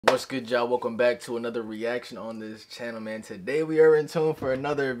What's good, y'all? Welcome back to another reaction on this channel, man. Today we are in tune for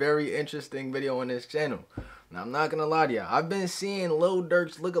another very interesting video on this channel. Now, I'm not gonna lie to y'all, I've been seeing Lil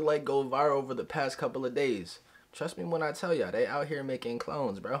Durk's lookalike go viral over the past couple of days. Trust me when I tell y'all, they out here making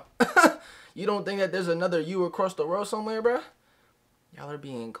clones, bro. You don't think that there's another you across the world somewhere, bro? Y'all are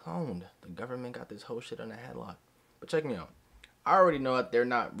being cloned. The government got this whole shit on a headlock. But check me out. I already know that they're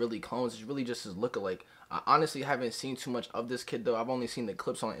not really clones. It's really just his lookalike. I honestly haven't seen too much of this kid, though. I've only seen the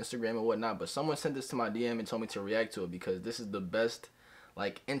clips on Instagram and whatnot. But someone sent this to my DM and told me to react to it because this is the best,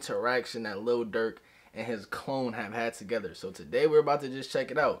 like, interaction that Lil Durk and his clone have had together. So today we're about to just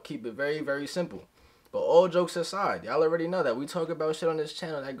check it out. Keep it very, very simple. But all jokes aside, y'all already know that we talk about shit on this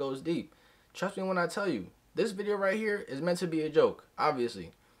channel that goes deep. Trust me when I tell you, this video right here is meant to be a joke,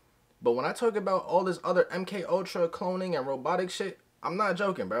 obviously. But when I talk about all this other MK Ultra cloning and robotic shit, I'm not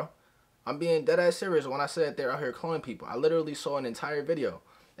joking, bro. I'm being dead ass serious when I said they're out here cloning people. I literally saw an entire video.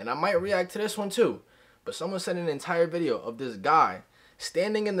 And I might react to this one too. But someone sent an entire video of this guy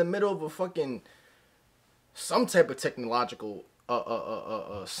standing in the middle of a fucking some type of technological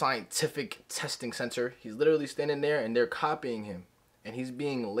scientific testing center. He's literally standing there and they're copying him. And he's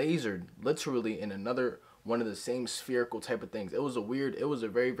being lasered literally in another one of the same spherical type of things. It was a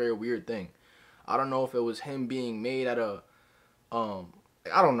very, very weird thing. I don't know if it was him being made at a I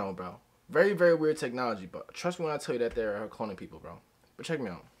don't know, bro. Very, very weird technology, but trust me when I tell you that they're cloning people, bro. But check me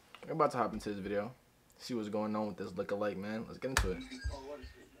out. We're about to hop into this video. See what's going on with this lookalike, man. Let's get into it.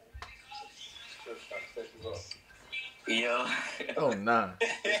 Yo. Oh, nah.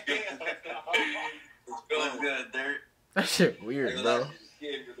 What's good, Durk? That shit weird, bro.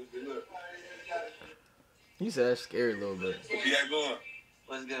 You said that's scary a little bit. What you got going?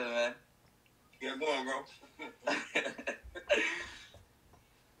 What's good, man? You got going, bro?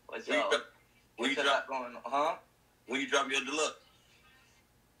 What's up? When you What's drop going on? Huh? When you drop your deluxe?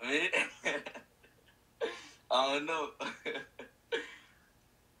 Me? I don't know.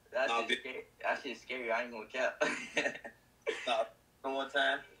 That shit's scary. I ain't gonna cap. One more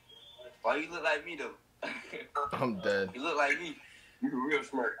time. Why you look like me, though? I'm dead. You look like me. You the real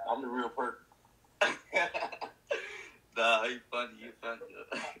smirk. I'm the real perk. Nah, you funny. You funny.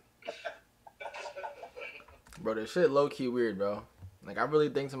 Bro, this shit low-key weird, bro. Like, I really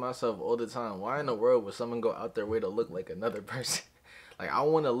think to myself all the time, why in the world would someone go out their way to look like another person? Like, I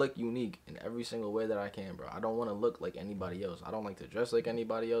want to look unique in every single way that I can, bro. I don't want to look like anybody else. I don't like to dress like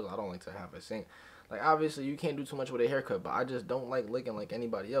anybody else. I don't like to have a same. Like, obviously, you can't do too much with a haircut, but I just don't like looking like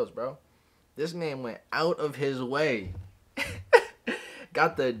anybody else, bro. This man went out of his way.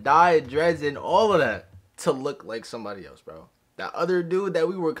 Got the dyed dreads and all of that to look like somebody else, bro. That other dude that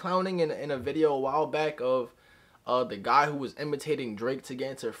we were clowning in a video a while back of the guy who was imitating Drake to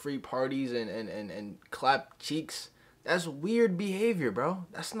get into free parties and clap cheeks. That's weird behavior, bro.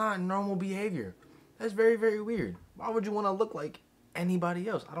 That's not normal behavior. That's very, very weird. Why would you want to look like anybody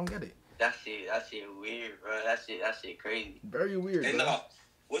else? I don't get it. That shit weird, bro. That shit crazy. Very weird, Hey, bro. no.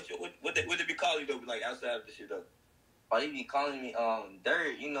 What they be calling you, though, like, outside of this shit, though? Oh, they be calling me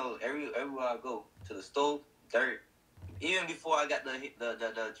Durk. You know, everywhere I go to the store, Durk. Even before I got the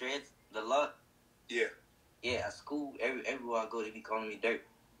dreads, the lot. Yeah. Yeah, at school, everywhere I go, they be calling me Durk.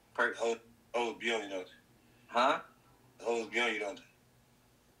 Perk. Oh, beyond you, don't they? Huh? The hoes beyond you, don't they?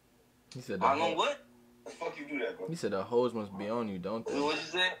 He said I know what? The fuck you do that, bro? He said the hoes must be on you, don't they? What you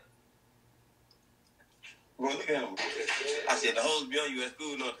said? Bro, look at him. I said the hoes beyond you at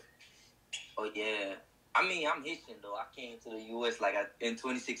school, don't they? Oh, yeah. I mean, I'm Haitian, though. I came to the U.S. in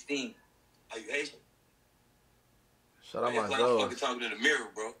 2016. Are you Haitian? Shut up, Man, my it's like I'm dog. fucking talking in the mirror,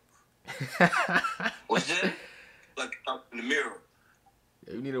 bro. What's that? Like I'm talking in the mirror.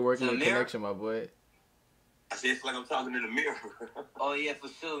 Yeah, you need to work on The your mirror? connection, my boy. I said it's like I'm talking in the mirror. Oh, yeah, for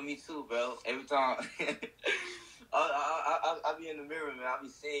sure. Me too, bro. Every time. I be in the mirror, man. I be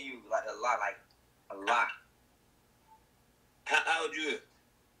seeing you, like, a lot. How old you is?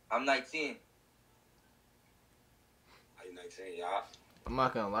 I'm 19. Are you 19, y'all? I'm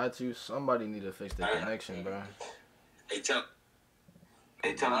not gonna lie to you. Somebody need to fix the connection, bro. Hey, tell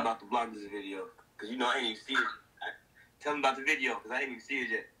them about the vlog this video. Because, you know, I ain't even see it. Tell them about the video, because I ain't even see it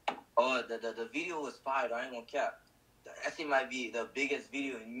yet. Oh, the video was fire. I ain't gonna cap. That shit might be the biggest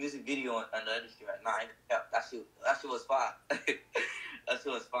music video in the industry right now. I ain't gonna cap. That shit was fire. That shit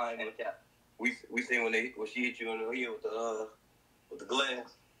was fire. I ain't gonna cap. We seen when she hit you on the ear with the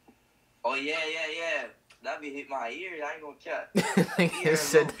glass. Oh yeah. That be hit my ear. I ain't gonna cap. He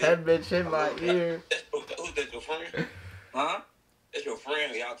said that bitch hit my ear. Who's that, your friend? Huh? That's your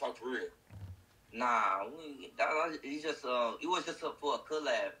friend. Y'all talk for real. Nah, it was just for a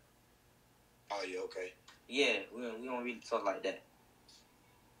collab. Oh, yeah, okay. Yeah, we don't really talk like that.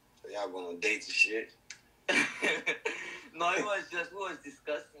 Y'all going on dates and shit. No, it was just we was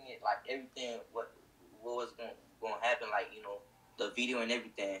discussing it, like everything, what was going to happen, like the video and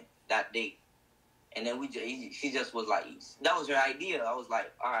everything that date. And then she just was like, that was her idea. I was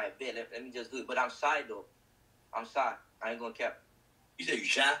like, all right, bet, let me just do it. But I'm shy though. I'm shy. I ain't gonna cap. You say you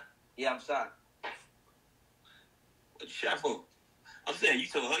shy? Yeah, I'm shy. What you shy for? I'm saying you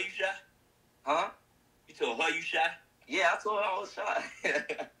told her you shy? Huh? You told her you shy? Yeah, I told her I was shy.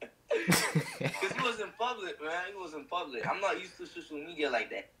 Because it was in public, man. It was in public. I'm not used to social media like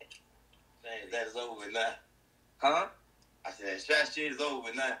that. That is over with now. Huh? I said that shy shit is over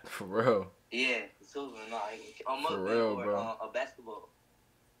with now. For real. Yeah, it's over now. I'm For real, or, bro. A basketball.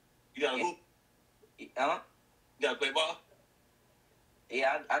 You got a hoop? Huh? You got to play ball?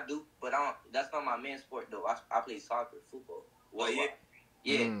 Yeah, I do, but I don't. That's not my main sport though. I play soccer, football. Well, yeah.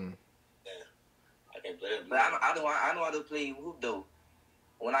 Yeah. Yeah. I can't play that. But I know how to play hoop though.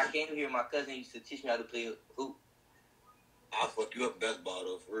 When I came here, my cousin used to teach me how to play hoop. I'll fuck you up in basketball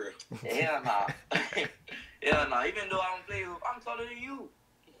though, for real. Hell nah. Hell nah. Even though I don't play hoop, I'm taller than you.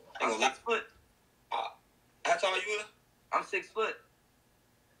 I'm 6 foot. How tall you is? I'm 6 foot.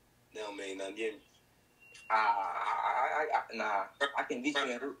 That don't mean nothing. Yeah. Nah. I can beat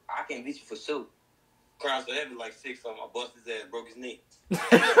you. I can beat you for sure. Cross the heaven like 6 something. I bust his ass, broke his knee.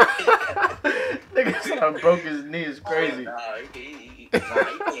 Nigga said I broke his knee. It's crazy. Nah, you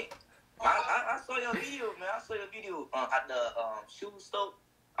can't. I saw your video, man. I saw your video at the shoe store.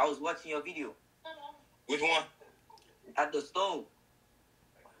 I was watching your video. Which one? At the store.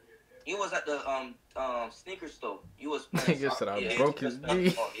 You was at the sneaker store. You was. Nigga said I broke his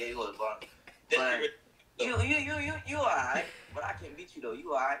knee. Yeah, you was. But you alright. But I can't beat you though.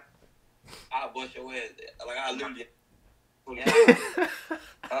 You alright. I'll bust your ass. Like I literally. Yeah.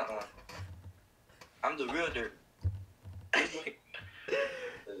 I'm the real Durk.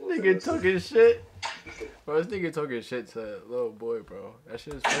 Nigga talking shit. Bro, this nigga talking shit to a little boy, bro. That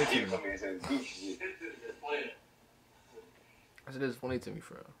shit is funny to me. That shit is funny to me,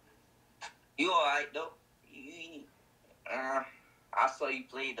 for real. You alright though? I saw you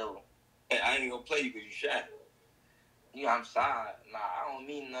play though. Hey, I ain't gonna play you because you shy. Yeah, I'm shy. Nah, I don't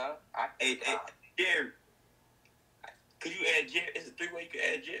mean nothing. Hey, Jerry. Could you add Jerry? It's a 3-way you can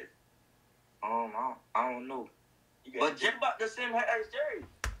add Jerry. I don't know. But Jerry about the same height as Jerry.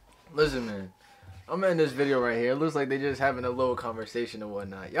 Listen, man. I'm in this video right here. It looks like they just having a little conversation and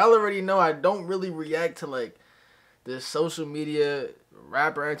whatnot. Y'all already know I don't really react to, like, this social media,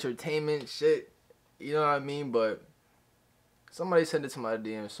 rapper entertainment shit. You know what I mean? But somebody sent it to my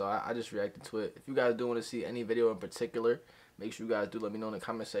DM, so I just reacted to it. If you guys do want to see any video in particular, make sure you guys do let me know in the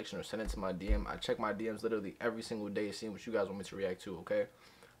comment section or send it to my DM. I check my DMs literally every single day, seeing what you guys want me to react to, okay?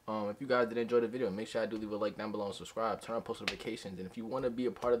 If you guys did enjoy the video, make sure I do leave a like down below and subscribe. Turn on post notifications. And if you want to be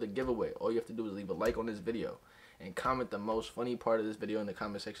a part of the giveaway, all you have to do is leave a like on this video and comment the most funny part of this video in the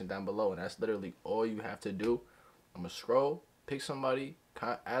comment section down below. And that's literally all you have to do. I'm going to scroll, pick somebody,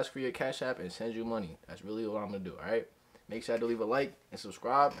 ask for your Cash App, and send you money. That's really what I'm going to do, alright? Make sure to leave a like and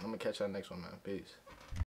subscribe. And I'm going to catch you on the next one, man. Peace.